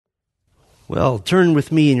Well, turn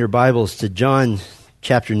with me in your Bibles to John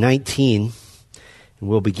chapter 19, and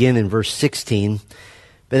we'll begin in verse 16.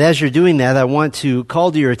 But as you're doing that, I want to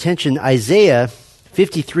call to your attention Isaiah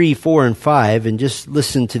 53, 4 and 5, and just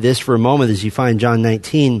listen to this for a moment as you find John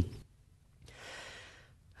 19.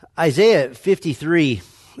 Isaiah 53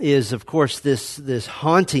 is, of course, this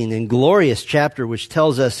haunting and glorious chapter which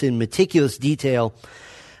tells us in meticulous detail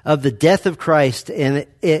of the death of Christ, and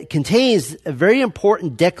it contains a very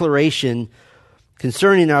important declaration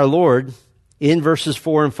concerning our Lord in verses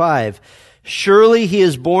 4 and 5. Surely he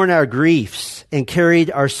has borne our griefs and carried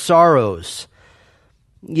our sorrows.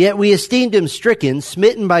 Yet we esteemed him stricken,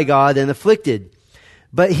 smitten by God, and afflicted.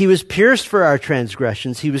 But he was pierced for our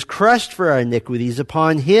transgressions. He was crushed for our iniquities.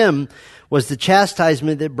 Upon him was the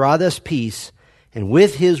chastisement that brought us peace, and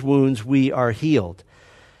with his wounds we are healed.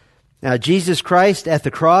 Now, Jesus Christ at the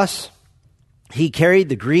cross, he carried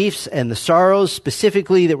the griefs and the sorrows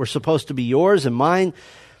specifically that were supposed to be yours and mine,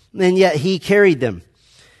 and yet he carried them.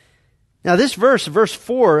 Now, this verse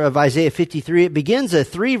 4 of Isaiah 53, it begins a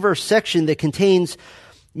 3-verse section that contains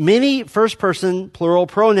many first-person plural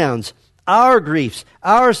pronouns. Our griefs,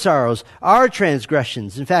 our sorrows, our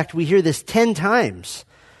transgressions. In fact, we hear this 10 times.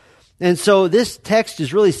 And so this text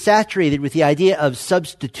is really saturated with the idea of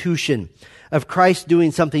substitution, of Christ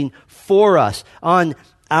doing something for us on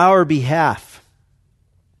our behalf.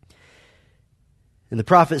 And the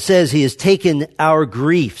prophet says he has taken our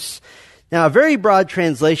griefs. Now, a very broad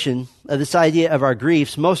translation of this idea of our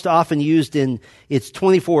griefs, most often used in its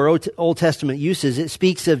 24 Old Testament uses, it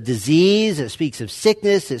speaks of disease, it speaks of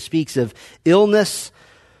sickness, it speaks of illness.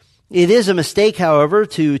 It is a mistake, however,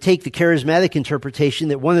 to take the charismatic interpretation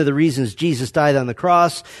that one of the reasons Jesus died on the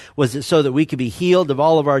cross was so that we could be healed of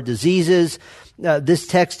all of our diseases. This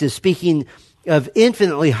text is speaking of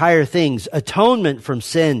infinitely higher things, atonement from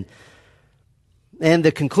sin, and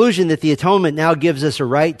the conclusion that the atonement now gives us a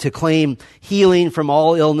right to claim healing from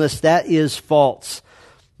all illness, that is false.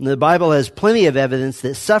 And the Bible has plenty of evidence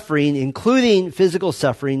that suffering, including physical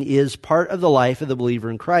suffering, is part of the life of the believer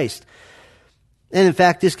in Christ. And in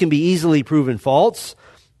fact, this can be easily proven false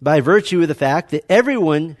by virtue of the fact that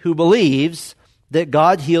everyone who believes that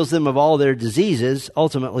God heals them of all their diseases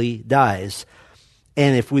ultimately dies.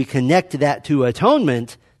 And if we connect that to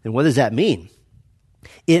atonement, then what does that mean?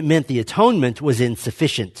 It meant the atonement was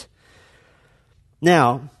insufficient.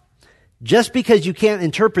 Now, just because you can't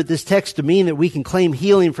interpret this text to mean that we can claim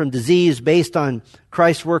healing from disease based on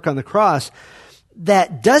Christ's work on the cross,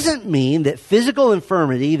 that doesn't mean that physical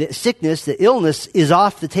infirmity, that sickness, that illness is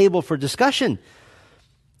off the table for discussion.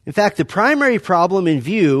 In fact, the primary problem in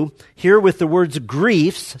view here with the words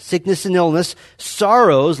griefs, sickness and illness,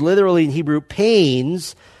 sorrows, literally in Hebrew,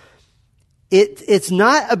 pains, it's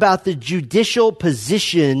not about the judicial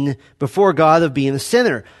position before God of being a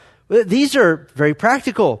sinner. These are very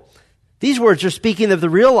practical. These words are speaking of the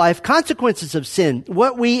real life consequences of sin,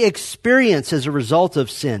 what we experience as a result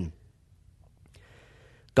of sin.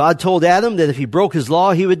 God told Adam that if he broke his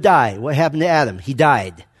law, he would die. What happened to Adam? He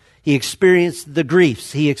died. He experienced the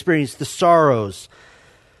griefs. He experienced the sorrows.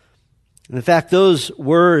 And in fact, those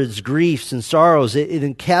words, griefs and sorrows, it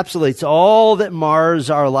encapsulates all that mars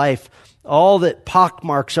our life, all that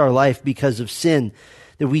pockmarks our life because of sin.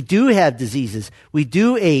 That we do have diseases, we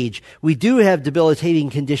do age, we do have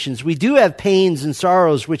debilitating conditions, we do have pains and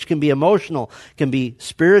sorrows which can be emotional, can be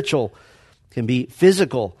spiritual, can be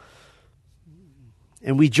physical.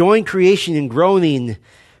 And we join creation in groaning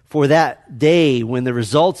for that day when the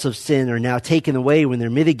results of sin are now taken away, when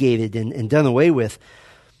they're mitigated and done away with.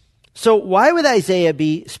 So why would Isaiah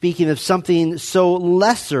be speaking of something so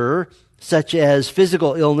lesser, such as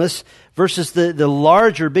physical illness, versus the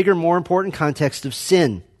larger, bigger, more important context of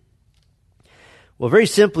sin? Well, very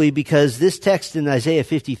simply because this text in Isaiah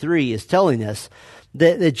 53 is telling us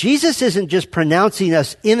that Jesus isn't just pronouncing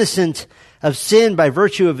us innocent of sin by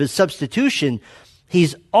virtue of his substitution.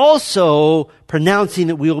 He's also pronouncing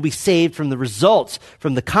that we will be saved from the results,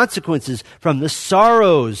 from the consequences, from the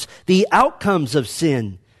sorrows, the outcomes of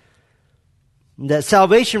sin. That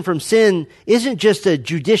salvation from sin isn't just a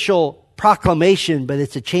judicial proclamation, but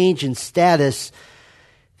it's a change in status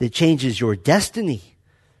that changes your destiny.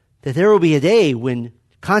 That there will be a day when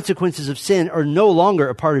consequences of sin are no longer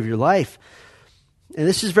a part of your life. And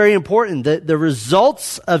this is very important. The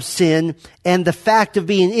results of sin and the fact of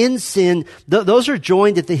being in sin, those are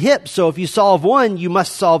joined at the hip. So if you solve one, you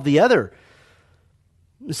must solve the other.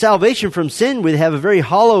 Salvation from sin would have a very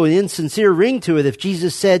hollow and insincere ring to it if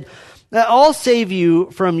Jesus said, I'll save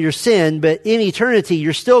you from your sin, but in eternity,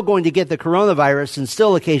 you're still going to get the coronavirus and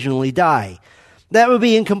still occasionally die. That would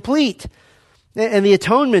be incomplete. And the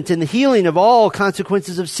atonement and the healing of all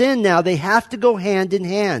consequences of sin now, they have to go hand in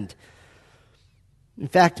hand. In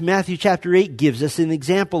fact, Matthew chapter 8 gives us an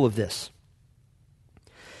example of this.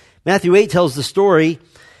 Matthew 8 tells the story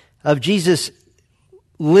of Jesus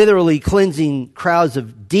literally cleansing crowds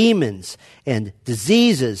of demons and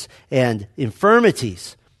diseases and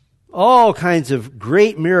infirmities. All kinds of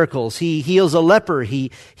great miracles. He heals a leper. He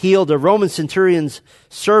healed a Roman centurion's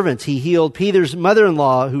servant. He healed Peter's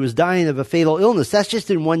mother-in-law who was dying of a fatal illness. That's just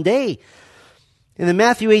in one day. And in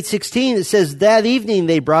Matthew 8:16, it says, that evening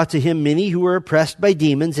they brought to him many who were oppressed by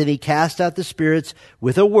demons, and he cast out the spirits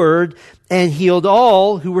with a word and healed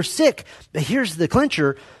all who were sick. But here's the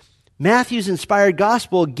clincher. Matthew's inspired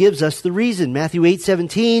gospel gives us the reason. Matthew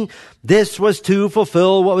 8:17, this was to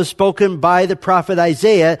fulfill what was spoken by the prophet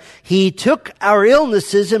Isaiah. He took our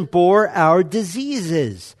illnesses and bore our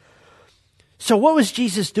diseases. So what was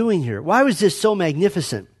Jesus doing here? Why was this so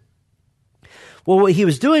magnificent? Well, what he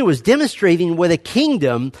was doing was demonstrating what a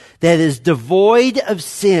kingdom that is devoid of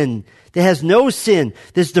sin, that has no sin,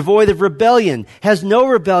 that's devoid of rebellion, has no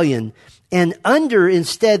rebellion, and under,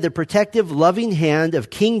 instead, the protective, loving hand of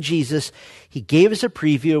King Jesus, he gave us a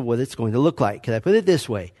preview of what it's going to look like. Can I put it this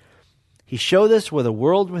way? He showed us what a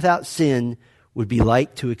world without sin would be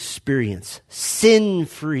like to experience.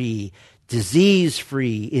 Sin-free,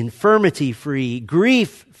 disease-free, infirmity-free,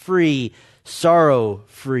 grief-free,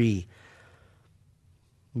 sorrow-free.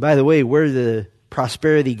 By the way, where the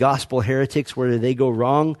prosperity gospel heretics, where do they go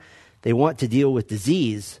wrong? They want to deal with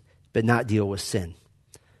disease, but not deal with sin.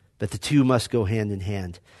 But the two must go hand in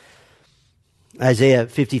hand. Isaiah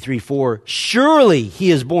 53:4, surely he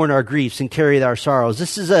has borne our griefs and carried our sorrows.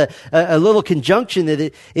 This is a little conjunction that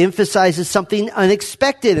it emphasizes something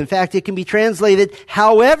unexpected. In fact, it can be translated,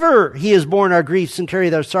 however he has borne our griefs and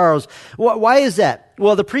carried our sorrows. Why is that?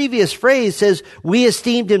 Well, the previous phrase says, we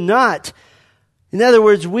esteemed him not. In other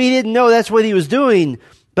words, we didn't know that's what he was doing.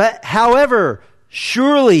 But however,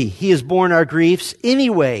 surely he has borne our griefs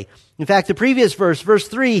anyway. In fact, the previous verse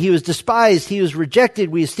 3, he was despised, he was rejected,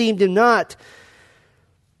 we esteemed him not.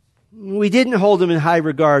 We didn't hold him in high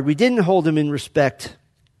regard. We didn't hold him in respect.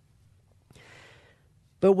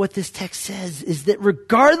 But what this text says is that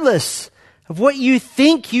regardless of what you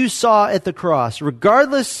think you saw at the cross,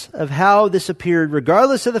 regardless of how this appeared,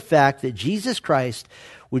 regardless of the fact that Jesus Christ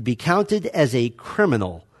would be counted as a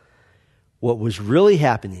criminal, what was really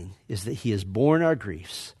happening is that he has borne our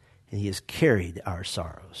griefs and he has carried our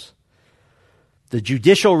sorrows. The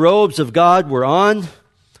judicial robes of God were on,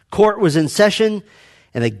 court was in session,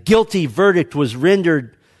 and a guilty verdict was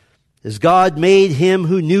rendered. As God made him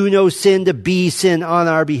who knew no sin to be sin on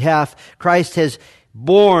our behalf, Christ has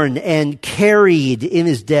borne and carried in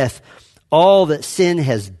his death all that sin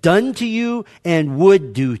has done to you and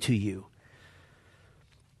would do to you.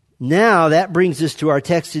 Now that brings us to our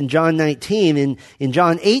text in John 19. In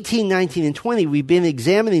John 18, 19, and 20, we've been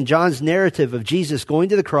examining John's narrative of Jesus going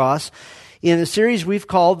to the cross in a series we've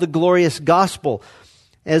called The Glorious Gospel,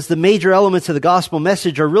 as the major elements of the gospel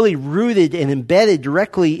message are really rooted and embedded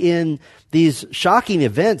directly in these shocking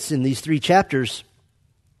events in these 3 chapters.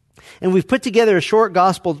 And we've put together a short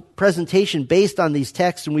gospel presentation based on these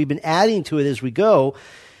texts, and we've been adding to it as we go.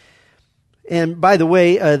 And by the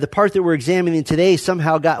way, the part that we're examining today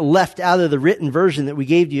somehow got left out of the written version that we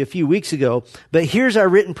gave to you a few weeks ago. But here's our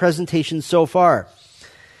written presentation so far.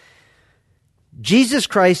 Jesus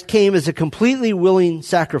Christ came as a completely willing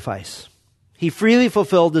sacrifice. He freely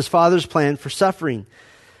fulfilled his Father's plan for suffering.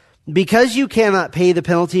 Because you cannot pay the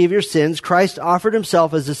penalty of your sins, Christ offered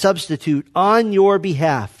himself as a substitute on your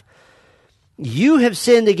behalf. You have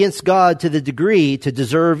sinned against God to the degree to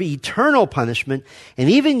deserve eternal punishment, and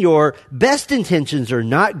even your best intentions are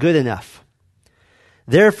not good enough.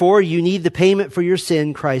 Therefore, you need the payment for your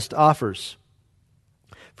sin Christ offers.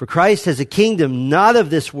 For Christ has a kingdom not of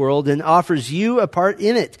this world and offers you a part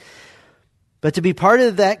in it. But to be part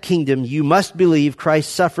of that kingdom, you must believe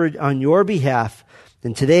Christ suffered on your behalf.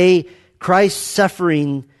 And today, Christ's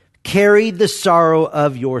suffering carried the sorrow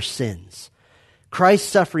of your sins. Christ's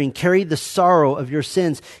suffering carried the sorrow of your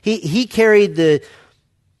sins. He carried the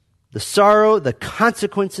sorrow, the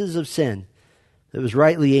consequences of sin that was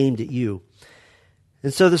rightly aimed at you.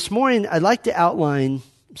 And so this morning, I'd like to outline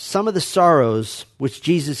some of the sorrows which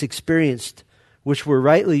Jesus experienced, which were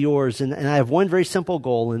rightly yours. And I have one very simple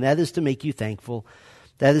goal, and that is to make you thankful.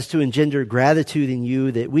 That is to engender gratitude in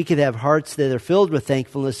you, that we could have hearts that are filled with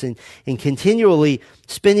thankfulness and continually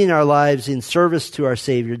spending our lives in service to our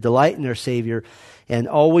Savior, delight in our Savior, and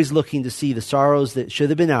always looking to see the sorrows that should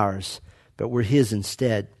have been ours, but were his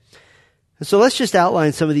instead. And so let's just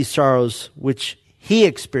outline some of these sorrows which he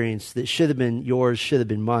experienced that should have been yours, should have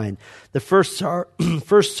been mine. The first sorrow,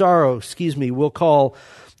 we'll call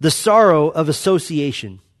the sorrow of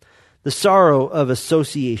association. The sorrow of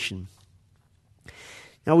association.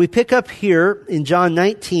 Now we pick up here in John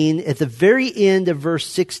 19 at the very end of verse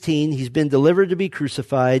 16. He's been delivered to be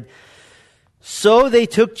crucified. So they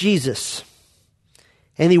took Jesus,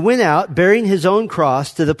 and he went out bearing his own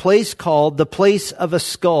cross to the place called the place of a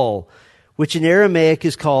skull, which in Aramaic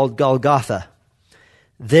is called Golgotha.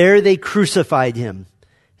 There they crucified him,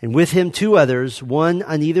 and with him 2 others, one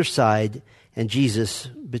on either side, and Jesus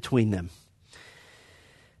between them.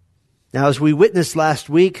 Now, as we witnessed last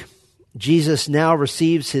week, Jesus now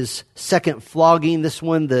receives his second flogging. This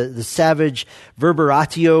one, the savage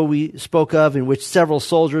verberatio we spoke of, in which several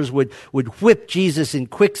soldiers would whip Jesus in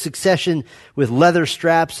quick succession with leather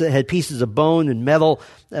straps that had pieces of bone and metal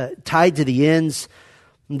tied to the ends.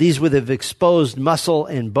 These would have exposed muscle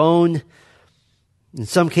and bone. In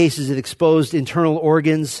some cases, it exposed internal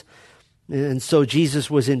organs. And so Jesus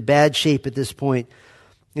was in bad shape at this point.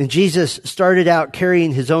 And Jesus started out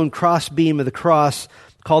carrying his own crossbeam of the cross,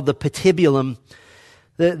 called the patibulum.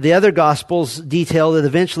 The other Gospels detail that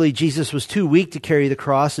eventually Jesus was too weak to carry the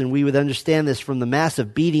cross, and we would understand this from the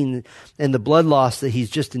massive beating and the blood loss that he's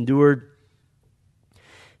just endured.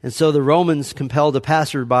 And so the Romans compelled a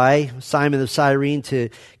passerby, Simon of Cyrene, to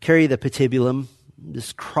carry the patibulum,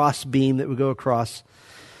 this crossbeam that would go across.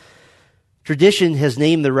 Tradition has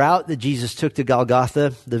named the route that Jesus took to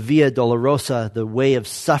Golgotha the Via Dolorosa, the way of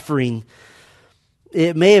suffering.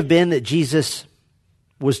 It may have been that Jesus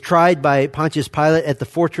was tried by Pontius Pilate at the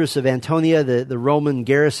fortress of Antonia, the Roman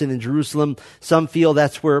garrison in Jerusalem. Some feel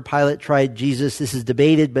that's where Pilate tried Jesus. This is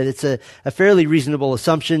debated, but it's a fairly reasonable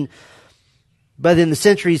assumption. But in the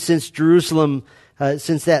centuries since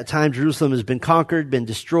since that time, Jerusalem has been conquered, been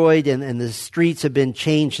destroyed, and the streets have been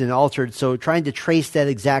changed and altered. So trying to trace that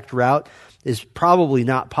exact route is probably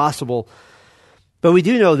not possible. But we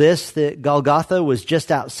do know this, that Golgotha was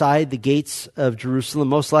just outside the gates of Jerusalem,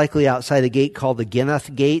 most likely outside a gate called the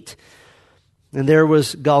Gennath Gate. And there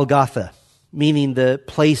was Golgotha, meaning the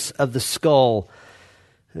place of the skull.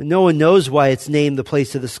 No one knows why it's named the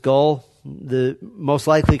place of the skull. The most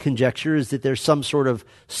likely conjecture is that there's some sort of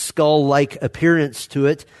skull-like appearance to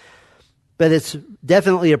it. But it's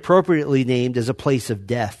definitely appropriately named as a place of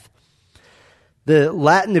death. The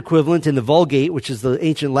Latin equivalent in the Vulgate, which is the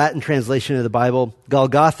ancient Latin translation of the Bible,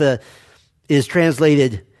 Golgotha, is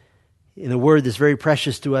translated in a word that's very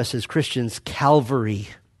precious to us as Christians, Calvary.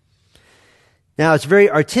 Now, it's very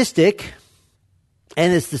artistic,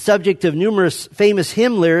 and it's the subject of numerous famous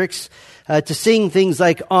hymn lyrics to sing things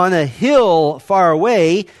like "On a Hill Far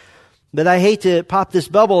Away." But I hate to pop this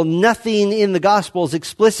bubble. Nothing in the Gospels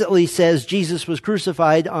explicitly says Jesus was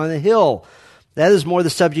crucified on a hill. That is more the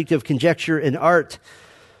subject of conjecture and art.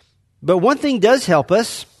 But one thing does help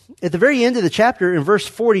us. At the very end of the chapter, in verse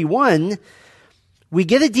 41, we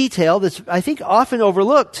get a detail that's, I think, often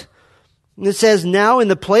overlooked. It says, now in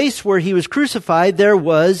the place where he was crucified, there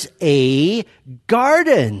was a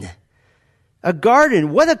garden. A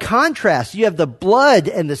garden. What a contrast. You have the blood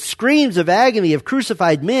and the screams of agony of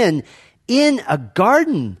crucified men in a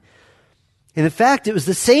garden. And in fact, it was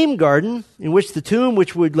the same garden in which the tomb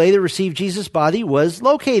which would later receive Jesus' body was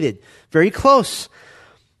located. Very close.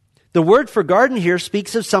 The word for garden here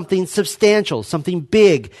speaks of something substantial, something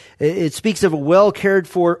big. It speaks of a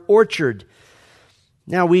well-cared-for orchard.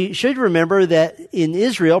 Now, we should remember that in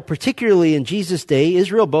Israel, particularly in Jesus' day,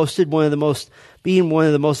 Israel boasted being one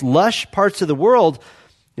of the most lush parts of the world.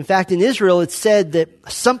 In fact, in Israel, it's said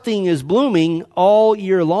that something is blooming all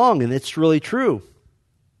year long, and it's really true.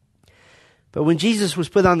 But when Jesus was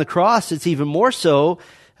put on the cross, it's even more so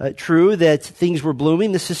true that things were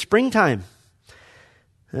blooming. This is springtime.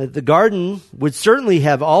 The garden would certainly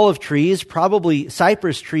have olive trees, probably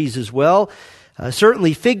cypress trees as well.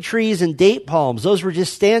 Certainly fig trees and date palms. Those were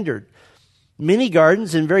just standard. Many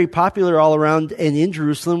gardens, and very popular all around and in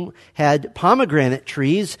Jerusalem, had pomegranate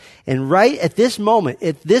trees. And right at this moment,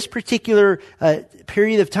 at this particular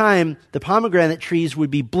period of time, the pomegranate trees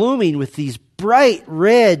would be blooming with these bright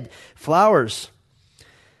red flowers.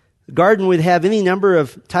 The garden would have any number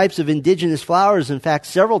of types of indigenous flowers. In fact,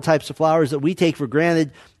 several types of flowers that we take for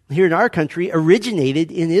granted here in our country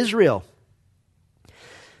originated in Israel.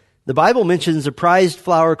 The Bible mentions a prized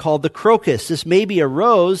flower called the crocus. This may be a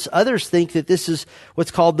rose. Others think that this is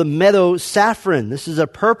what's called the meadow saffron. This is a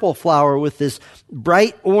purple flower with this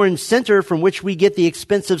bright orange center from which we get the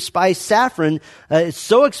expensive spice saffron. It's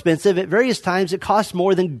so expensive, at various times it costs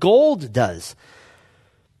more than gold does.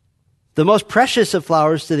 The most precious of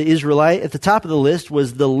flowers to the Israelite at the top of the list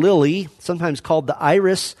was the lily, sometimes called the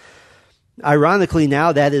iris. Ironically,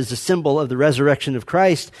 now that is a symbol of the resurrection of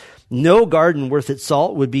Christ. No garden worth its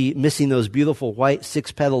salt would be missing those beautiful white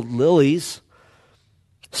six-petaled lilies.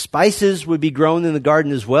 Spices would be grown in the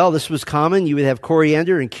garden as well. This was common. You would have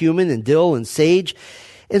coriander and cumin and dill and sage.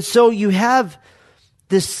 And so you have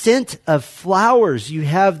this scent of flowers. You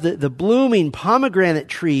have the blooming pomegranate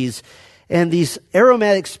trees and these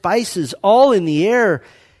aromatic spices all in the air.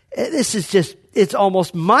 This is just, it's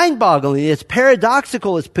almost mind-boggling. It's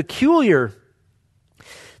paradoxical. It's peculiar.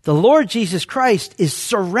 The Lord Jesus Christ is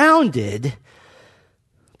surrounded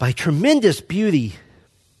by tremendous beauty,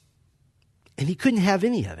 and he couldn't have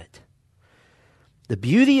any of it. The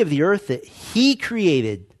beauty of the earth that he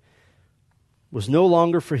created was no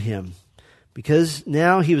longer for him, because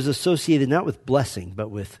now he was associated not with blessing, but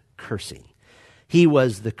with cursing. He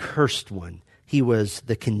was the cursed one. He was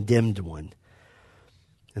the condemned one.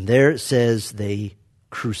 And there it says they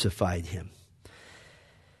crucified him.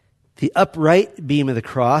 The upright beam of the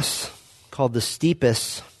cross, called the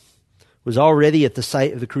stipes, was already at the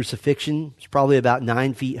site of the crucifixion. It's probably about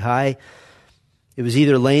 9 feet high. It was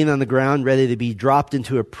either laying on the ground, ready to be dropped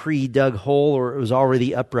into a pre-dug hole, or it was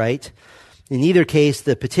already upright. In either case,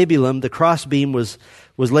 the patibulum, the crossbeam, was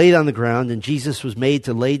laid on the ground, and Jesus was made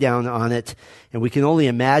to lay down on it. And we can only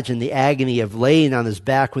imagine the agony of laying on his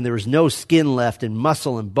back when there was no skin left, and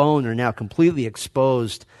muscle and bone are now completely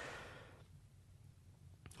exposed.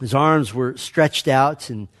 His arms were stretched out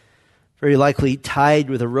and very likely tied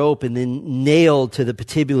with a rope and then nailed to the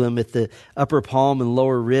patibulum at the upper palm and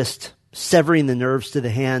lower wrist, severing the nerves to the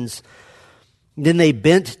hands. Then they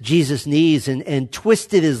bent Jesus' knees and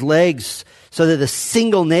twisted his legs so that a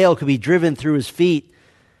single nail could be driven through his feet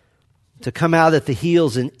to come out at the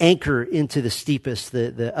heels and anchor into the stipes,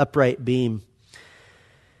 the upright beam.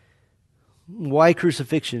 Why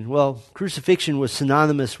crucifixion? Well, crucifixion was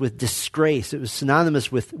synonymous with disgrace. It was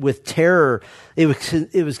synonymous with terror. It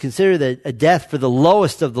was considered a death for the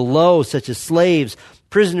lowest of the low, such as slaves,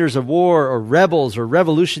 prisoners of war, or rebels, or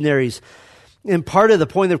revolutionaries. And part of the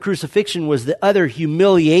point of crucifixion was the utter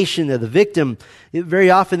humiliation of the victim.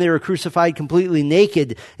 Very often they were crucified completely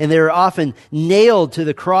naked, and they were often nailed to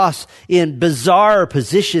the cross in bizarre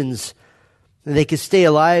positions. And they could stay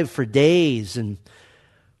alive for days. And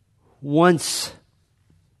once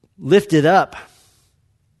lifted up,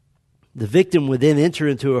 the victim would then enter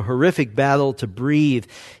into a horrific battle to breathe.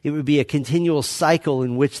 It would be a continual cycle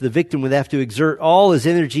in which the victim would have to exert all his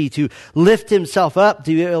energy to lift himself up,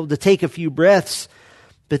 to be able to take a few breaths.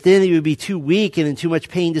 But then he would be too weak and in too much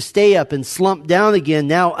pain to stay up and slump down again,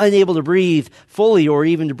 now unable to breathe fully or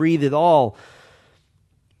even to breathe at all.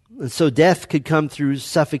 And so death could come through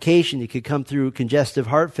suffocation. It could come through congestive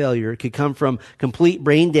heart failure. It could come from complete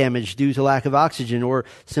brain damage due to lack of oxygen, or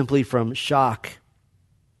simply from shock.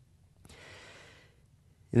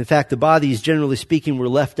 And in fact, the bodies, generally speaking, were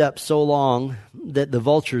left up so long that the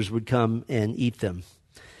vultures would come and eat them.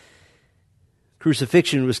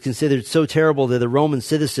 Crucifixion was considered so terrible that a Roman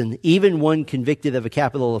citizen, even one convicted of a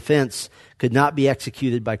capital offense, could not be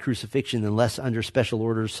executed by crucifixion unless under special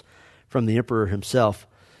orders from the emperor himself.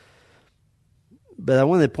 But I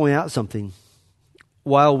wanted to point out something.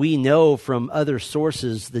 While we know from other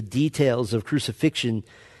sources the details of crucifixion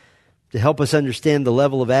to help us understand the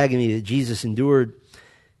level of agony that Jesus endured,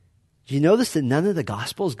 do you notice that none of the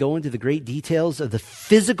Gospels go into the great details of the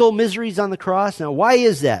physical miseries on the cross? Now, why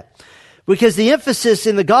is that? Because the emphasis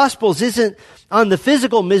in the Gospels isn't on the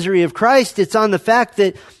physical misery of Christ. It's on the fact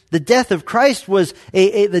that the death of Christ was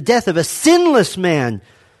the death of a sinless man.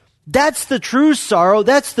 That's the true sorrow.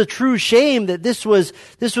 That's the true shame, that this was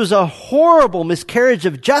a horrible miscarriage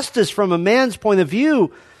of justice from a man's point of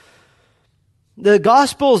view. The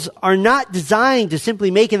Gospels are not designed to simply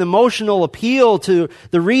make an emotional appeal to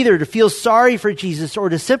the reader to feel sorry for Jesus or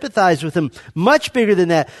to sympathize with him. Much bigger than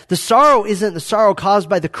that. The sorrow isn't the sorrow caused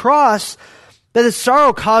by the cross, but it's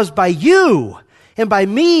sorrow caused by you and by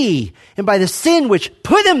me and by the sin which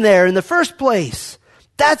put him there in the first place.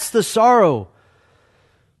 That's the sorrow.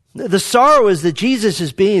 The sorrow is that Jesus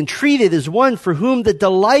is being treated as one for whom the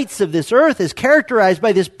delights of this earth is characterized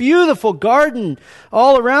by this beautiful garden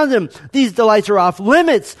all around him. These delights are off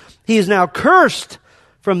limits. He is now cursed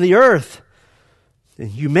from the earth. And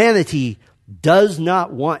humanity does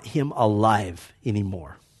not want him alive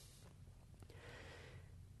anymore.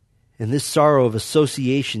 And this sorrow of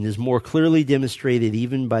association is more clearly demonstrated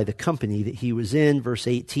even by the company that he was in. Verse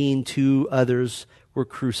 18, 2 others were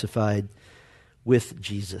crucified with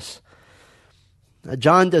Jesus.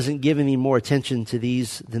 John doesn't give any more attention to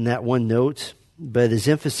these than that one note, but his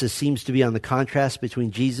emphasis seems to be on the contrast between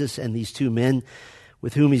Jesus and these two men.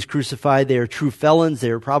 with whom he's crucified. They are true felons. They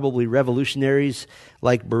are probably revolutionaries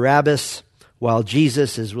like Barabbas, while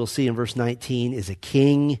Jesus, as we'll see in verse 19, is a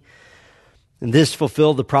king. And this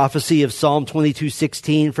fulfilled the prophecy of Psalm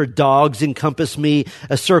 22:16, for dogs encompass me,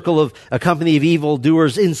 a company of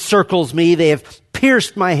evildoers encircles me. They have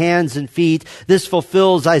pierced my hands and feet. This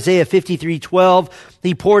fulfills Isaiah 53:12.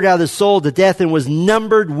 He poured out his soul to death and was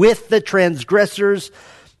numbered with the transgressors.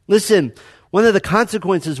 Listen, one of the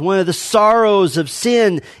consequences, one of the sorrows of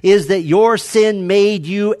sin is that your sin made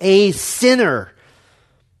you a sinner.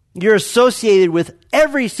 You're associated with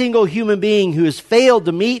every single human being who has failed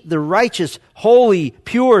to meet the righteous, holy,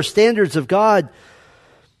 pure standards of God.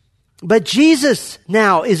 But Jesus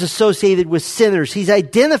now is associated with sinners. He's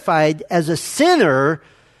identified as a sinner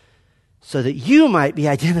so that you might be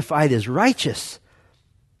identified as righteous.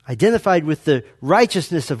 Identified with the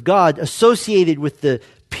righteousness of God, associated with the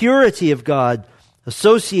purity of God,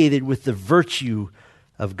 associated with the virtue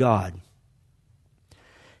of God.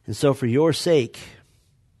 And so for your sake,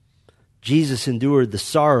 Jesus endured the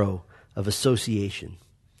sorrow of association.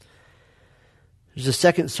 There's a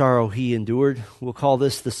second sorrow he endured. We'll call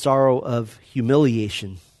this the sorrow of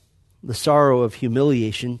humiliation. The sorrow of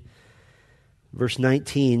humiliation. Verse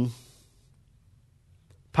 19.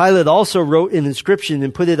 Pilate also wrote an inscription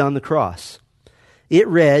and put it on the cross. It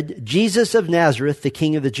read, Jesus of Nazareth, the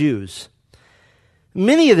King of the Jews.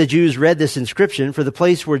 Many of the Jews read this inscription, for the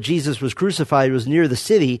place where Jesus was crucified was near the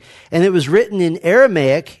city, and it was written in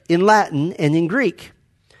Aramaic, in Latin, and in Greek.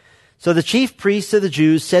 So the chief priests of the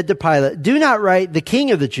Jews said to Pilate, do not write the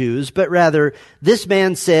King of the Jews, but rather, this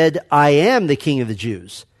man said, I am the King of the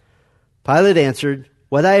Jews. Pilate answered,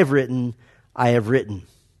 what I have written, I have written.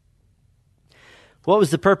 What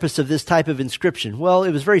was the purpose of this type of inscription? Well,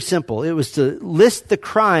 it was very simple. It was to list the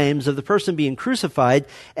crimes of the person being crucified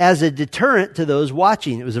as a deterrent to those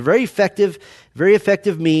watching. It was a very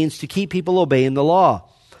effective means to keep people obeying the law.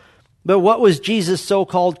 But what was Jesus'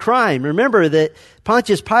 so-called crime? Remember that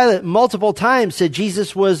Pontius Pilate multiple times said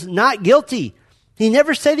Jesus was not guilty. He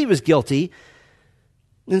never said he was guilty.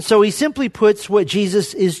 And so he simply puts what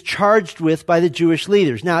Jesus is charged with by the Jewish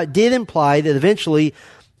leaders. Now, it did imply that eventually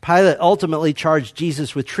Pilate ultimately charged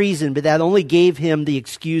Jesus with treason, but that only gave him the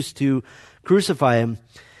excuse to crucify him.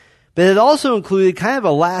 But it also included kind of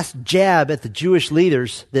a last jab at the Jewish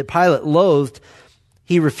leaders that Pilate loathed.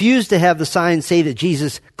 He refused to have the sign say that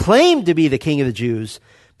Jesus claimed to be the King of the Jews,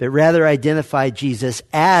 but rather identified Jesus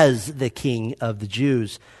as the King of the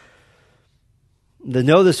Jews. The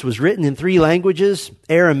notice was written in 3 languages.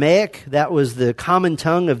 Aramaic, that was the common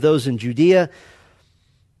tongue of those in Judea.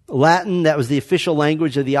 Latin, that was the official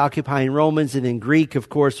language of the occupying Romans, and in Greek, of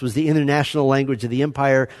course, was the international language of the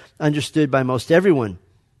empire, understood by most everyone.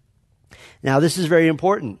 Now, this is very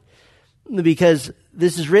important, because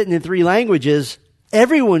this is written in 3 languages.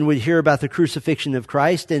 Everyone would hear about the crucifixion of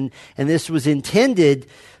Christ, and this was intended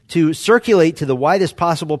to circulate to the widest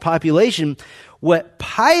possible population. What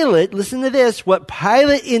Pilate, listen to this, what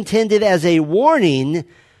Pilate intended as a warning,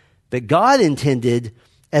 but God intended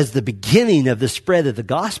as the beginning of the spread of the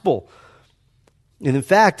gospel. And in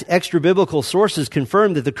fact, extra-biblical sources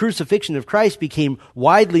confirm that the crucifixion of Christ became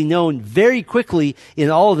widely known very quickly in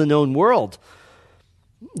all of the known world.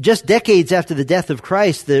 Just decades after the death of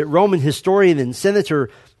Christ, the Roman historian and senator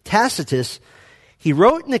Tacitus, he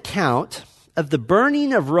wrote an account of the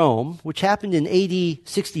burning of Rome, which happened in AD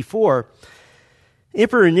 64.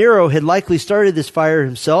 Emperor Nero had likely started this fire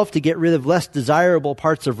himself to get rid of less desirable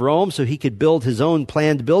parts of Rome so he could build his own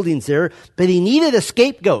planned buildings there, but he needed a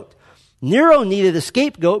scapegoat. Nero needed a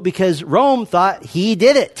scapegoat because Rome thought he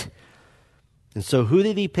did it. And so who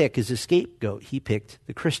did he pick as a scapegoat? He picked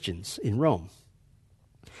the Christians in Rome.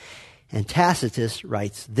 And Tacitus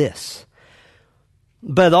writes this,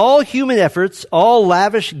 but all human efforts, all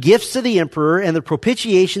lavish gifts of the emperor and the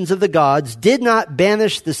propitiations of the gods did not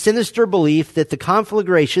banish the sinister belief that the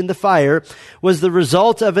conflagration, the fire, was the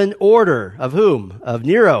result of an order. Of whom? Of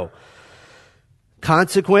Nero.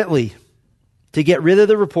 Consequently, to get rid of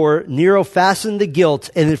the report, Nero fastened the guilt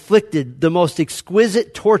and inflicted the most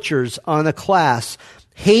exquisite tortures on a class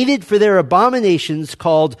hated for their abominations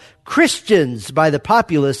called Christians by the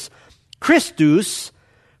populace, Christus,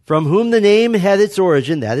 from whom the name had its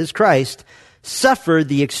origin, that is Christ, suffered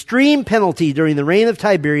the extreme penalty during the reign of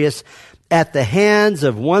Tiberius at the hands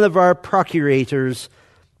of one of our procurators,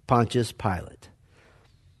 Pontius Pilate.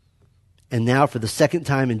 And now for the second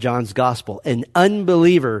time in John's gospel, an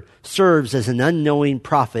unbeliever serves as an unknowing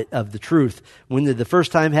prophet of the truth. When did the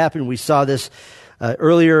first time happen? We saw this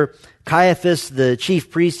earlier. Caiaphas, the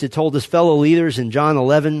chief priest, had told his fellow leaders in John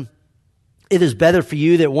 11, It is better for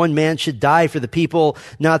you that one man should die for the people,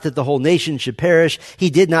 not that the whole nation should perish. He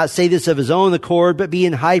did not say this of his own accord, but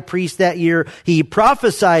being high priest that year, he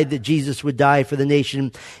prophesied that Jesus would die for the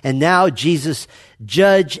nation. And now Jesus,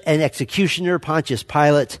 judge and executioner, Pontius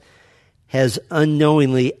Pilate, has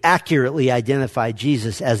unknowingly, accurately identified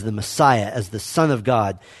Jesus as the Messiah, as the Son of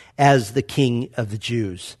God, as the King of the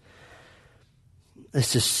Jews.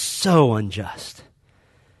 This is so unjust.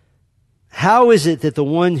 How is it that the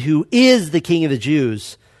one who is the King of the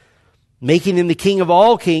Jews, making him the King of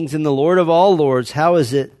all kings and the Lord of all lords, how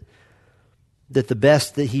is it that the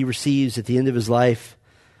best that he receives at the end of his life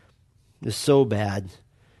is so bad?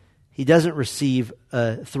 He doesn't receive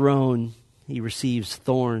a throne, he receives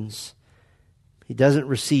thorns. He doesn't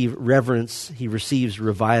receive reverence, he receives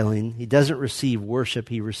reviling. He doesn't receive worship,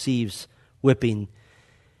 he receives whipping.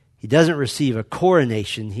 He doesn't receive a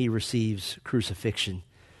coronation, he receives crucifixion.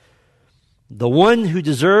 The one who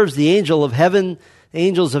deserves the angels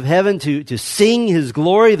of heaven to sing his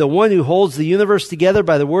glory, the one who holds the universe together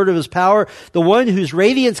by the word of his power, the one whose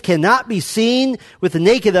radiance cannot be seen with the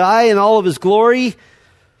naked eye in all of his glory,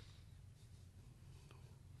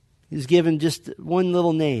 is given just one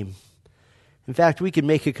little name. In fact, we could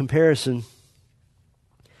make a comparison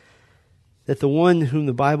that the one whom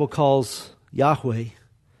the Bible calls Yahweh,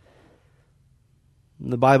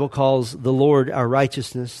 the Bible calls the Lord our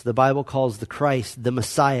righteousness. The Bible calls the Christ, the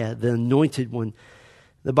Messiah, the anointed one.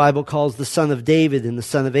 The Bible calls the son of David and the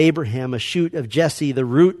son of Abraham, a shoot of Jesse, the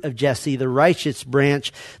root of Jesse, the righteous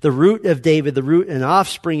branch, the root of David, the root and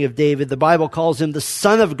offspring of David. The Bible calls him the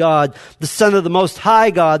Son of God, the Son of the Most High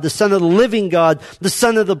God, the Son of the living God, the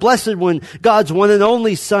Son of the Blessed One, God's one and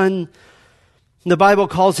only Son. The Bible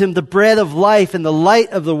calls him the bread of life and the light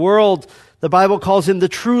of the world. The Bible calls him the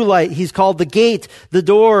true light. He's called the gate, the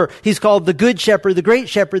door. He's called the good shepherd, the great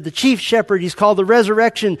shepherd, the chief shepherd. He's called the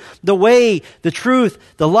resurrection, the way, the truth,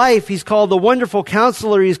 the life. He's called the wonderful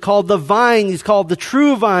counselor. He's called the vine. He's called the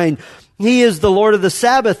true vine. He is the Lord of the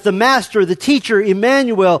Sabbath, the master, the teacher,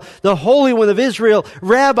 Emmanuel, the Holy One of Israel,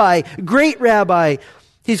 Rabbi, great Rabbi.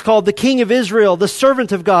 He's called the King of Israel, the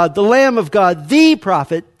servant of God, the Lamb of God, the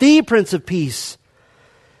prophet, the Prince of Peace.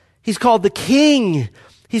 He's called the King.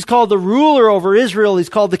 He's called the ruler over Israel. He's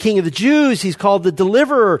called the King of the Jews. He's called the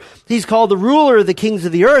deliverer. He's called the ruler of the kings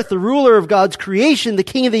of the earth, the ruler of God's creation, the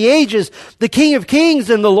King of the ages, the King of kings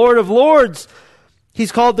and the Lord of lords.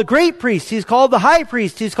 He's called the great priest. He's called the high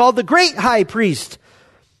priest. He's called the great high priest.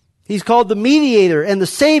 He's called the mediator and the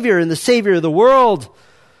Savior of the world.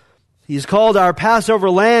 He's called our Passover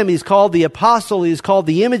lamb. He's called the apostle. He's called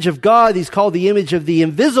the image of God. He's called the image of the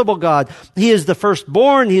invisible God. He is the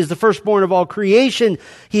firstborn. He is the firstborn of all creation.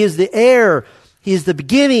 He is the heir. He is the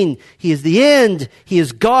beginning. He is the end. He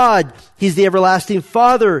is God. He's the everlasting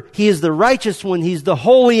Father. He is the righteous one. He's the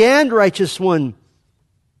holy and righteous one.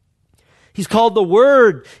 He's called the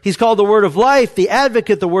Word. He's called the Word of life, the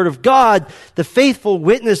advocate, the Word of God, the faithful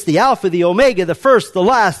witness, the Alpha, the Omega, the first, the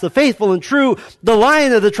last, the faithful and true, the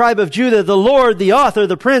Lion of the tribe of Judah, the Lord, the author,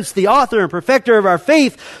 the Prince, the author and perfecter of our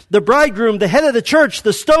faith, the bridegroom, the head of the church,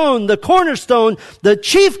 the stone, the cornerstone, the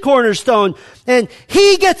chief cornerstone. And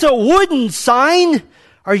he gets a wooden sign.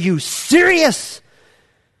 Are you serious?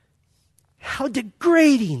 How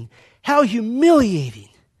degrading. How humiliating.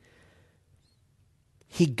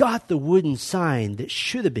 He got the wooden sign that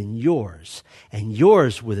should have been yours, and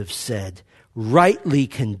yours would have said, rightly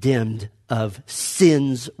condemned of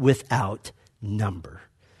sins without number.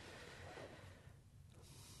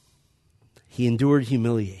 He endured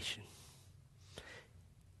humiliation.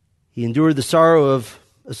 He endured the sorrow of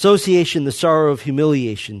association, the sorrow of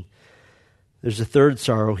humiliation. There's a third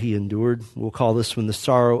sorrow he endured. We'll call this one the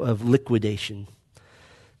sorrow of liquidation.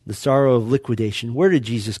 The sorrow of liquidation. Where did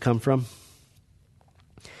Jesus come from?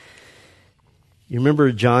 You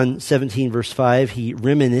remember John 17, verse 5, he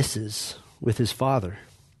reminisces with his Father.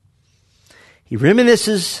 He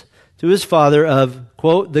reminisces to his Father of,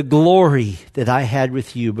 quote, the glory that I had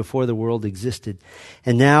with you before the world existed.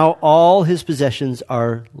 And now all his possessions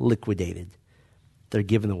are liquidated. They're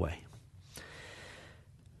given away.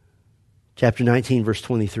 Chapter 19, verse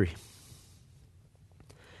 23.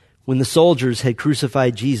 When the soldiers had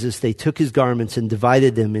crucified Jesus, they took his garments and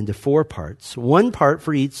divided them into 4 parts, 1 part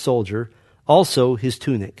for each soldier, also his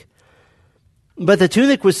tunic. But the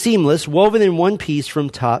tunic was seamless, woven in one piece from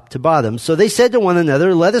top to bottom. So they said to one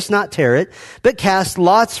another, let us not tear it, but cast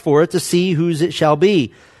lots for it to see whose it shall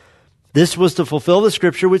be. This was to fulfill the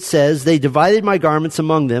scripture which says, they divided my garments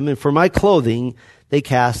among them, and for my clothing they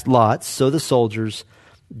cast lots. So the soldiers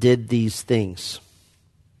did these things.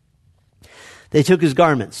 They took his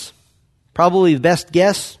garments. Probably the best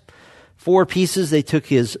guess, 4 pieces. They took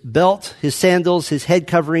his belt, his sandals, his head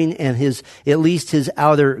covering, and at least his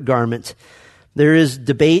outer garment. There is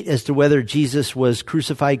debate as to whether Jesus was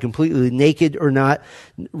crucified completely naked or not.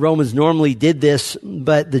 Romans normally did this,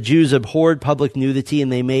 but the Jews abhorred public nudity,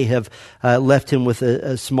 and they may have left him with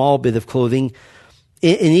a small bit of clothing.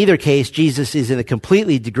 In either case, Jesus is in a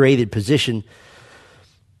completely degraded position.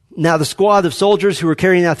 Now, the squad of soldiers who were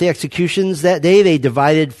carrying out the executions that day, they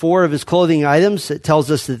divided 4 of his clothing items. It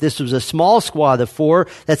tells us that this was a small squad of 4.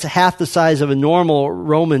 That's half the size of a normal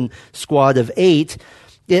Roman squad of 8.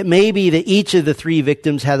 It may be that each of the 3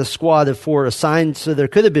 victims had a squad of 4 assigned, so there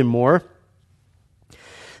could have been more.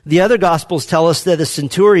 The other Gospels tell us that a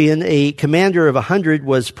centurion, a commander of 100,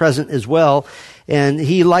 was present as well, and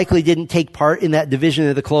he likely didn't take part in that division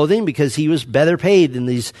of the clothing because he was better paid than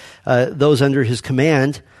those under his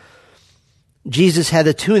command. Jesus had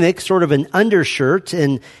a tunic, sort of an undershirt,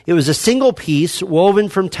 and it was a single piece woven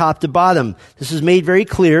from top to bottom. This is made very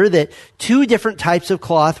clear that 2 different types of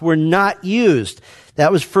cloth were not used.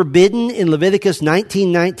 That was forbidden in Leviticus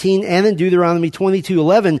 19:19 and in Deuteronomy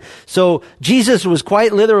 22:11. So Jesus was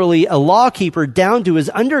quite literally a lawkeeper down to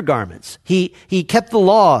his undergarments. He kept the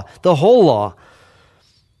law, the whole law.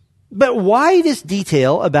 But why this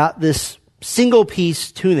detail about this single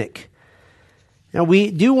piece tunic? Now,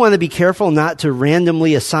 we do want to be careful not to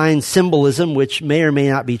randomly assign symbolism, which may or may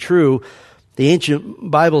not be true. The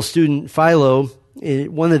ancient Bible student Philo,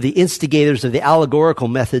 one of the instigators of the allegorical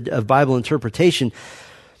method of Bible interpretation,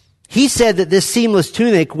 he said that this seamless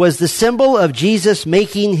tunic was the symbol of Jesus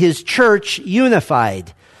making his church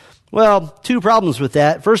unified. Well, 2 problems with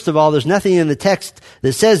that. First of all, there's nothing in the text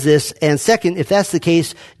that says this. And second, if that's the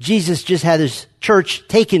case, Jesus just had his church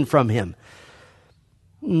taken from him.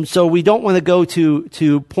 So we don't want to go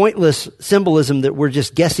to pointless symbolism that we're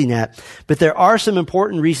just guessing at. But there are some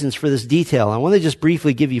important reasons for this detail. I want to just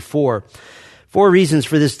briefly give you 4 reasons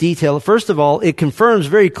for this detail. First of all, it confirms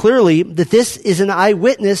very clearly that this is an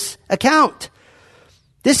eyewitness account.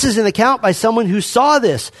 This is an account by someone who saw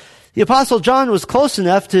this. The Apostle John was close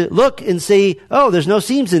enough to look and say, oh, there's no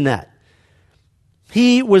seams in that.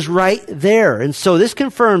 He was right there. And so this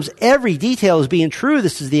confirms every detail as being true.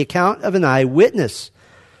 This is the account of an eyewitness.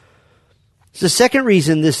 The second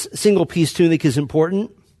reason this single piece tunic is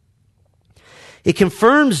important, it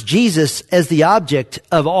confirms Jesus as the object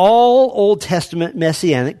of all Old Testament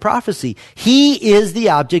messianic prophecy. He is the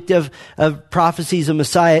object of prophecies of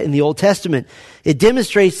Messiah in the Old Testament. It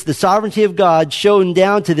demonstrates the sovereignty of God shown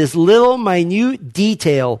down to this little minute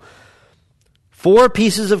detail. 4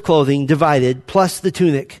 pieces of clothing divided plus the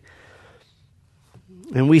tunic.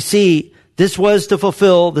 And we see this was to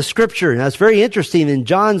fulfill the Scripture. Now, it's very interesting. In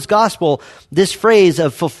John's Gospel, this phrase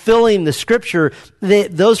of fulfilling the Scripture,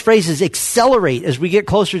 those phrases accelerate as we get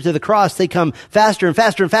closer to the cross. They come faster and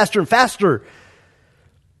faster and faster and faster.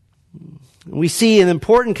 We see an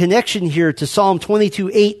important connection here to Psalm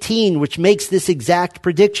 22:18, which makes this exact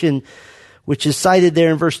prediction, which is cited there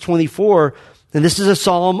in verse 24. And this is a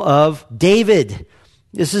psalm of David.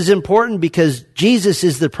 This is important because Jesus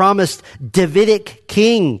is the promised Davidic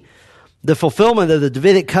king, the fulfillment of the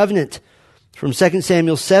Davidic covenant from 2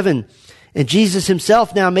 Samuel 7. And Jesus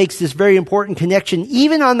himself now makes this very important connection,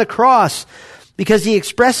 even on the cross, because he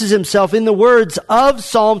expresses himself in the words of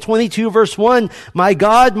Psalm 22, verse 1, my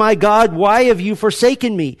God, why have you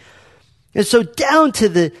forsaken me? And so down to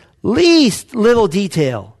the least little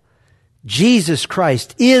detail, Jesus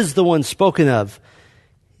Christ is the one spoken of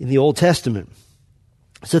in the Old Testament.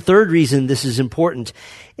 It's the third reason this is important.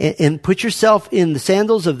 And put yourself in the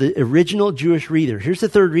sandals of the original Jewish reader. Here's the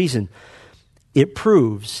third reason. It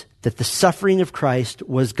proves that the suffering of Christ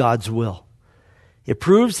was God's will. It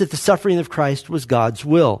proves that the suffering of Christ was God's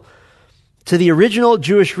will. To the original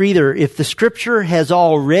Jewish reader, if the Scripture has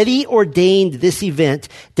already ordained this event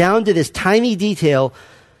down to this tiny detail,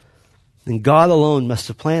 then God alone must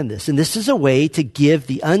have planned this. And this is a way to give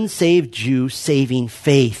the unsaved Jew saving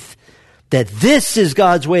faith. That this is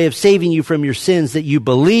God's way of saving you from your sins, that you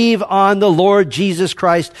believe on the Lord Jesus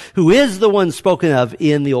Christ, who is the one spoken of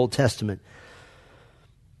in the Old Testament.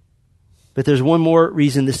 But there's one more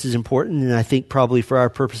reason this is important, and I think probably for our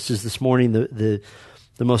purposes this morning, the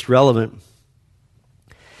most relevant.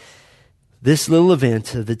 This little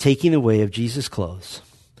event of the taking away of Jesus' clothes,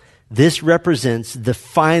 this represents the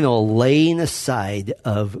final laying aside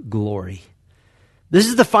of glory. This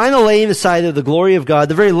is the final laying aside of the glory of God.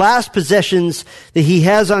 The very last possessions that he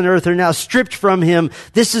has on earth are now stripped from him.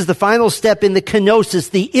 This is the final step in the kenosis,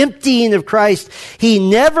 the emptying of Christ. He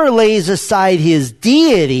never lays aside his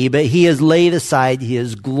deity, but he has laid aside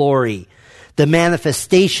his glory, the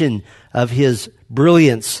manifestation of his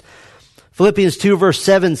brilliance. Philippians 2 verse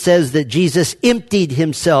 7 says that Jesus emptied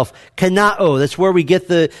himself. Kanao, that's where we get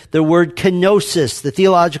the word kenosis, the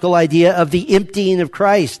theological idea of the emptying of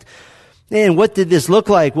Christ. And what did this look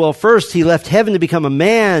like? Well, first he left heaven to become a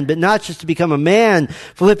man, but not just to become a man.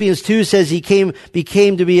 Philippians 2 says he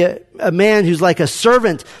became to be a man who's like a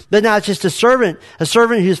servant, but not just a servant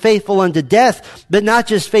who's faithful unto death, but not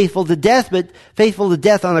just faithful to death, but faithful to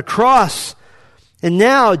death on a cross. And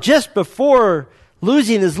now, just before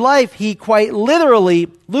losing his life, he quite literally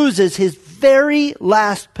loses his very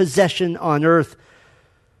last possession on earth.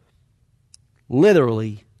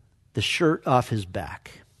 Literally, the shirt off his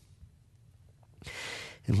back.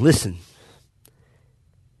 And listen,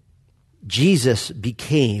 Jesus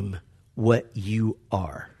became what you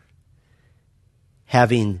are.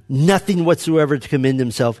 Having nothing whatsoever to commend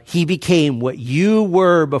himself, he became what you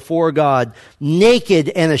were before God, naked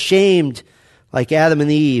and ashamed, like Adam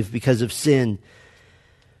and Eve because of sin.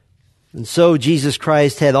 And so Jesus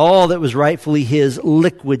Christ had all that was rightfully his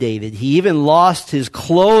liquidated. He even lost his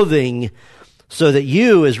clothing so that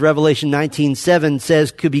you, as Revelation 19:7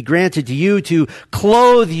 says, could be granted to you to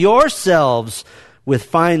clothe yourselves with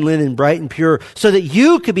fine linen, bright and pure, so that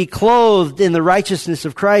you could be clothed in the righteousness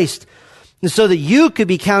of Christ, and so that you could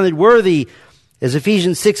be counted worthy, as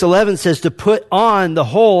Ephesians 6:11 says, to put on the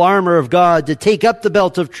whole armor of God, to take up the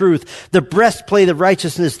belt of truth, the breastplate of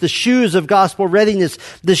righteousness, the shoes of gospel readiness,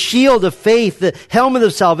 the shield of faith, the helmet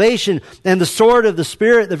of salvation, and the sword of the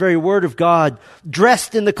Spirit, the very word of God,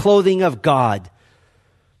 dressed in the clothing of God.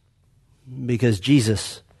 Because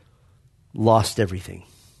Jesus lost everything.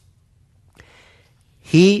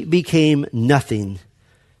 He became nothing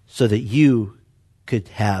so that you could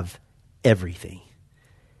have everything.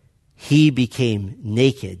 He became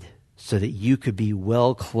naked so that you could be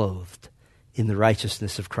well clothed in the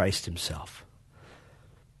righteousness of Christ himself.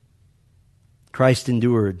 Christ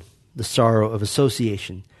endured the sorrow of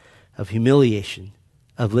association, of humiliation,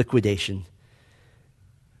 of liquidation.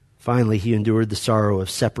 Finally, he endured the sorrow of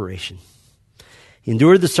separation. He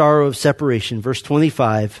endured the sorrow of separation. Verse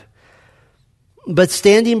 25, but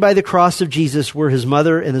standing by the cross of Jesus were his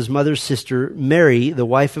mother and his mother's sister, Mary, the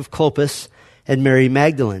wife of Clopas, and Mary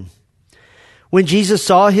Magdalene. When Jesus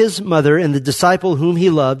saw his mother and the disciple whom he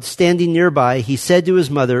loved standing nearby, he said to his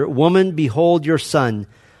mother, "Woman, behold your son."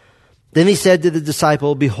 Then he said to the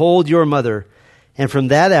disciple, "Behold your mother." And from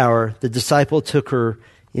that hour, the disciple took her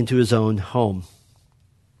into his own home.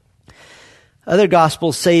 Other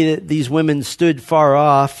gospels say that these women stood far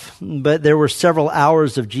off, but there were several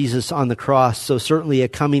hours of Jesus on the cross, so certainly a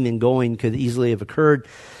coming and going could easily have occurred.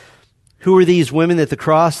 Who are these women at the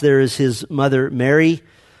cross? There is his mother, Mary.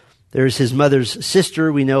 There's his mother's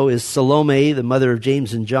sister, we know, is Salome, the mother of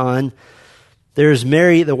James and John. There's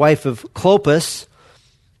Mary, the wife of Clopas.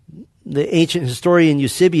 The ancient historian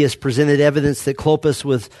Eusebius presented evidence that Clopas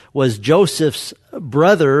was Joseph's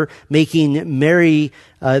brother, making Mary,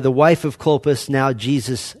 the wife of Clopas, now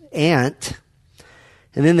Jesus' aunt.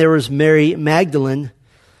 And then there was Mary Magdalene.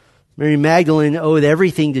 Mary Magdalene owed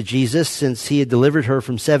everything to Jesus since he had delivered her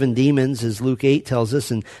from 7 demons, as Luke 8 tells us,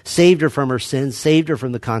 and saved her from her sins, saved her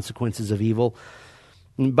from the consequences of evil.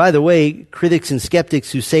 And by the way, critics and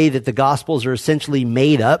skeptics who say that the Gospels are essentially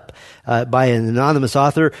made up by an anonymous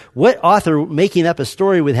author, what author making up a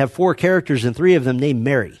story would have 4 characters and 3 of them named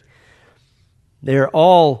Mary? They're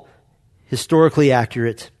all historically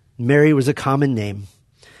accurate. Mary was a common name.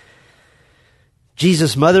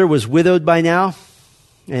 Jesus' mother was widowed by now,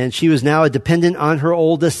 and she was now a dependent on her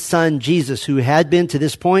oldest son, Jesus, who had been to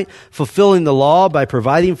this point fulfilling the law by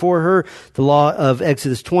providing for her, the law of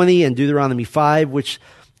Exodus 20 and Deuteronomy 5, which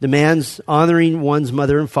demands honoring one's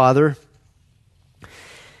mother and father.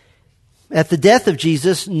 At the death of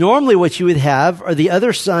Jesus, normally what you would have are the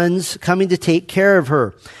other sons coming to take care of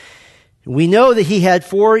her. We know that he had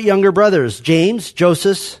 4 younger brothers, James,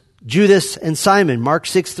 Joseph, Judas, and Simon. Mark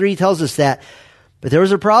 6:3 tells us that. But there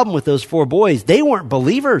was a problem with those 4 boys. They weren't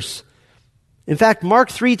believers. In fact,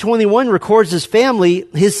 Mark 3:21 records his family,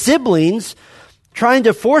 his siblings, trying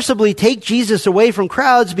to forcibly take Jesus away from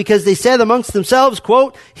crowds because they said amongst themselves,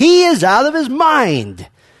 quote, "He is out of his mind."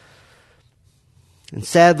 And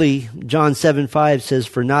sadly, John 7:5 says,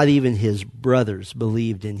 "For not even his brothers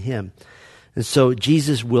believed in him." And so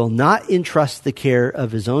Jesus will not entrust the care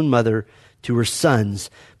of his own mother to her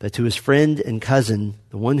sons, but to his friend and cousin,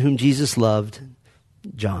 the one whom Jesus loved,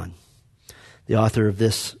 John, the author of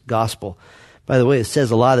this gospel. By the way, it says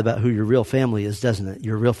a lot about who your real family is, doesn't it?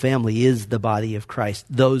 Your real family is the body of Christ,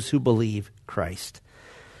 those who believe Christ.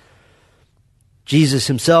 Jesus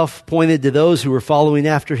himself pointed to those who were following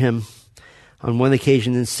after him. on one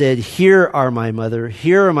occasion and said, "Here are my mother,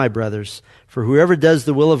 here are my brothers. For whoever does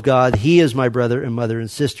the will of God, he is my brother and mother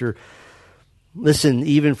and sister." Listen,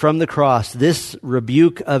 even from the cross, this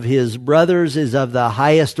rebuke of his brothers is of the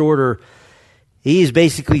highest order. He's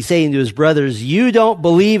basically saying to his brothers, you don't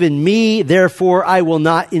believe in me, therefore I will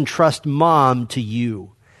not entrust mom to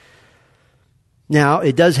you. Now,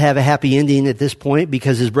 it does have a happy ending at this point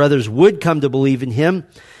because his brothers would come to believe in him.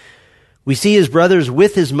 We see his brothers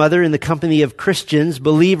with his mother in the company of Christians,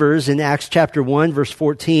 believers, in Acts chapter 1, verse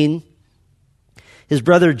 14. His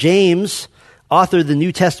brother James authored the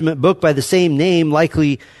New Testament book by the same name,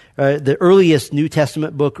 likely the earliest New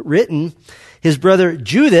Testament book written. His brother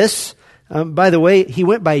Judas, by the way, he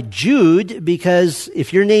went by Jude because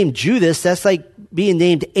if you're named Judas, that's like being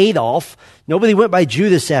named Adolf. Nobody went by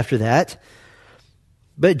Judas after that.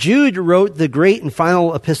 But Jude wrote the great and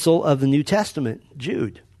final epistle of the New Testament,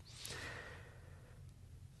 Jude.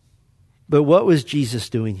 But what was Jesus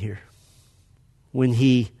doing here when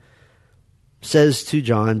he says to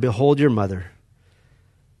John, "Behold your mother"?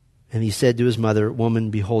 And he said to his mother,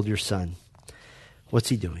 "Woman, behold your son." What's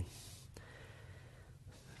he doing?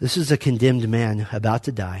 This is a condemned man about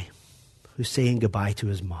to die who's saying goodbye to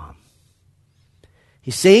his mom.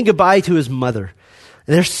 He's saying goodbye to his mother.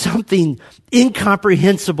 And there's something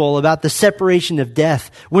incomprehensible about the separation of death.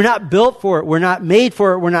 We're not built for it. We're not made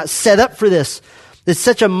for it. We're not set up for this. It's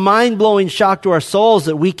such a mind-blowing shock to our souls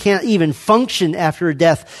that we can't even function after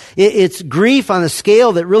death. It's grief on a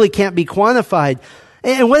scale that really can't be quantified.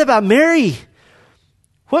 And what about Mary?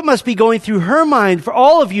 What must be going through her mind? For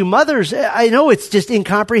all of you mothers, I know it's just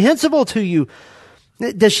incomprehensible to you.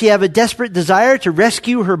 Does she have a desperate desire to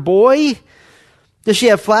rescue her boy? Does she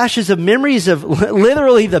have flashes of memories of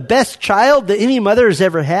literally the best child that any mother has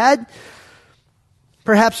ever had?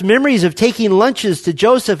 Perhaps memories of taking lunches to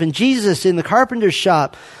Joseph and Jesus in the carpenter's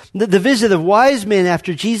shop, the visit of wise men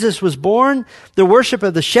after Jesus was born, the worship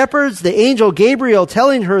of the shepherds, the angel Gabriel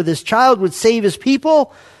telling her this child would save his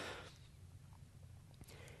people.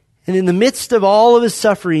 And in the midst of all of his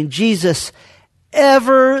suffering, Jesus,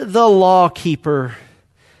 ever the law keeper,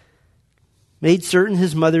 made certain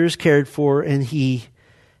his mother is cared for, and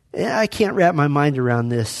I can't wrap my mind around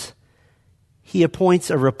this, he appoints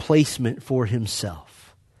a replacement for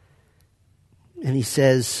himself. And he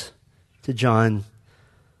says to John,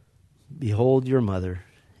 "Behold your mother."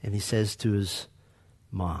 And he says to his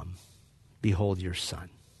mom, "Behold your son."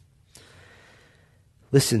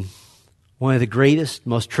 Listen, one of the greatest,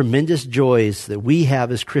 most tremendous joys that we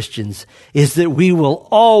have as Christians is that we will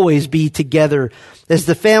always be together. As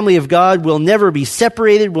the family of God, we'll never be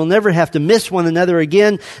separated. We'll never have to miss one another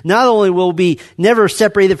again. Not only will we be never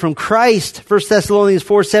separated from Christ, 1 Thessalonians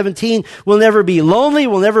 4:17, we'll never be lonely.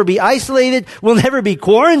 We'll never be isolated. We'll never be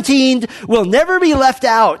quarantined. We'll never be left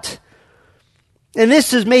out. And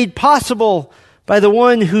this is made possible by the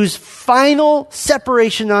one whose final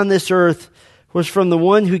separation on this earth was from the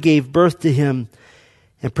one who gave birth to him.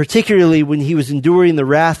 And particularly when he was enduring the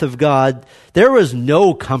wrath of God, there was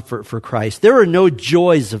no comfort for Christ. There were no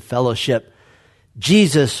joys of fellowship.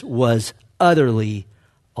 Jesus was utterly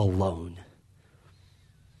alone.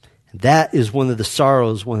 And that is one of the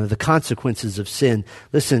sorrows, one of the consequences of sin.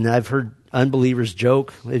 Listen, I've heard unbelievers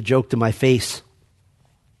joke. They've joked to my face.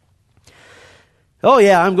 "Oh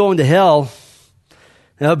yeah, I'm going to hell.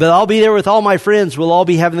 But I'll be there with all my friends. We'll all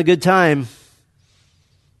be having a good time."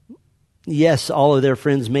 Yes, all of their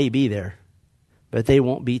friends may be there, but they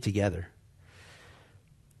won't be together.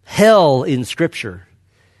 Hell in Scripture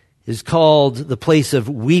is called the place of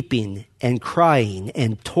weeping and crying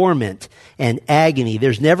and torment and agony.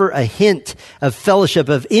 There's never a hint of fellowship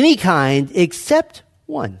of any kind except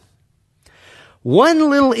one. One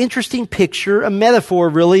little interesting picture, a metaphor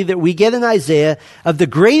really, that we get in Isaiah of the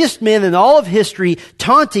greatest men in all of history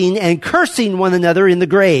taunting and cursing one another in the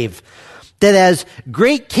grave. That as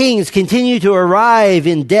great kings continue to arrive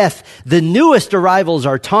in death, the newest arrivals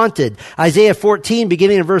are taunted. Isaiah 14,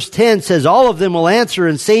 beginning in verse 10, says, "All of them will answer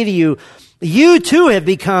and say to you, you too have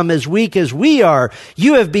become as weak as we are.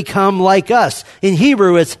 You have become like us." In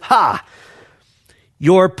Hebrew, it's ha.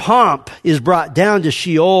 "Your pomp is brought down to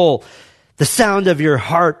Sheol. The sound of your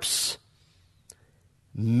harps.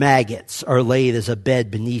 Maggots are laid as a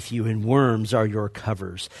bed beneath you, and worms are your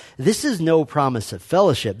covers." This is no promise of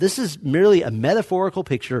fellowship. This is merely a metaphorical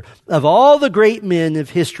picture of all the great men of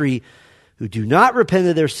history who do not repent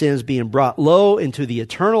of their sins being brought low into the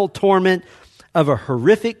eternal torment of a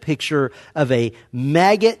horrific picture of a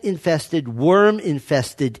maggot-infested,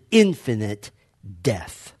 worm-infested, infinite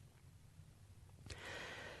death.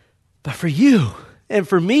 But for you and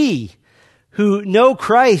for me, who know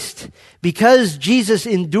Christ, because Jesus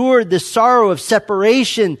endured the sorrow of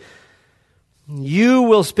separation, you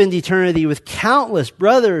will spend eternity with countless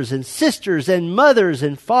brothers and sisters and mothers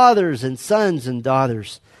and fathers and sons and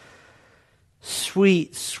daughters.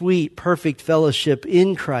 Sweet, sweet, perfect fellowship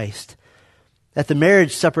in Christ, at the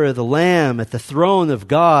marriage supper of the Lamb, at the throne of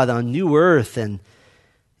God on new earth and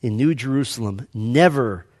in New Jerusalem,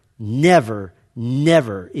 never, never,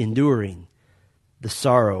 never enduring the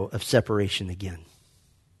sorrow of separation again.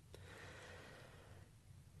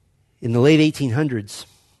 In the late 1800s,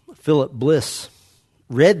 Philip Bliss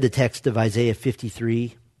read the text of Isaiah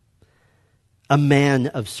 53, a man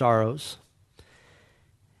of sorrows,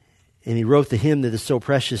 and he wrote the hymn that is so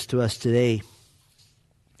precious to us today.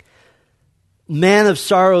 Man of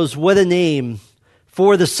sorrows, what a name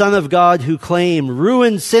for the Son of God who claimed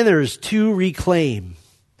ruined sinners to reclaim.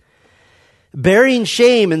 Bearing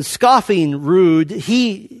shame and scoffing rude,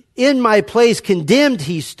 he in my place condemned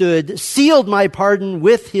he stood, sealed my pardon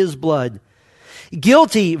with his blood.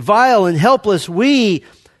 Guilty, vile, and helpless we,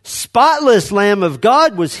 spotless Lamb of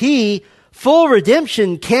God was he, full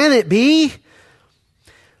redemption can it be?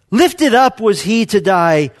 Lifted up was he to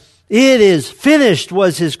die, it is finished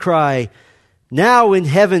was his cry, now in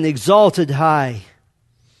heaven exalted high.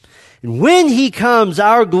 And when he comes,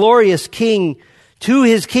 our glorious King, to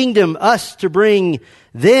his kingdom us to bring,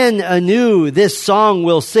 then anew this song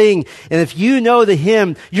we'll sing. And if you know the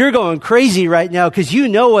hymn, you're going crazy right now because you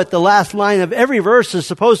know what the last line of every verse is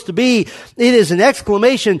supposed to be. It is an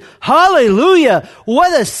exclamation, hallelujah,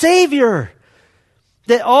 what a Savior!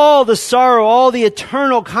 That all the sorrow, all the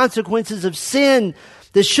eternal consequences of sin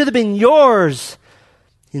that should have been yours,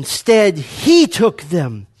 instead he took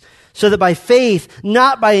them. So that by faith,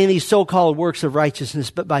 not by any so-called works of righteousness,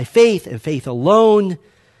 but by faith and faith alone,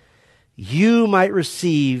 you might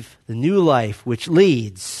receive the new life which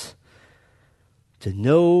leads to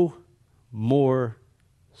no more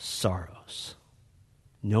sorrows.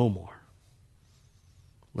 No more.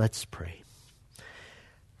 Let's pray.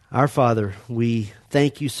 Our Father, we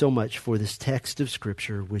thank you so much for this text of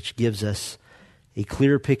Scripture which gives us a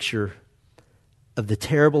clear picture of the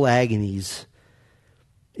terrible agonies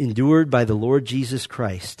endured by the Lord Jesus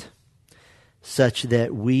Christ, such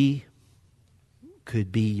that we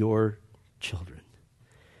could be your children.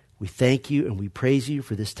 We thank you and we praise you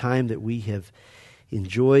for this time that we have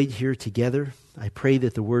enjoyed here together. I pray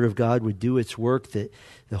that the Word of God would do its work, that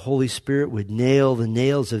the Holy Spirit would nail the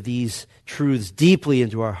nails of these truths deeply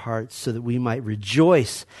into our hearts so that we might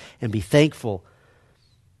rejoice and be thankful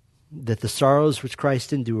that the sorrows which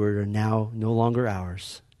Christ endured are now no longer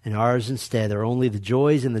ours. And ours instead are only the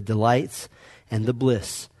joys and the delights and the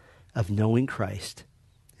bliss of knowing Christ.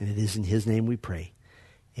 And it is in his name we pray.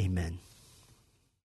 Amen.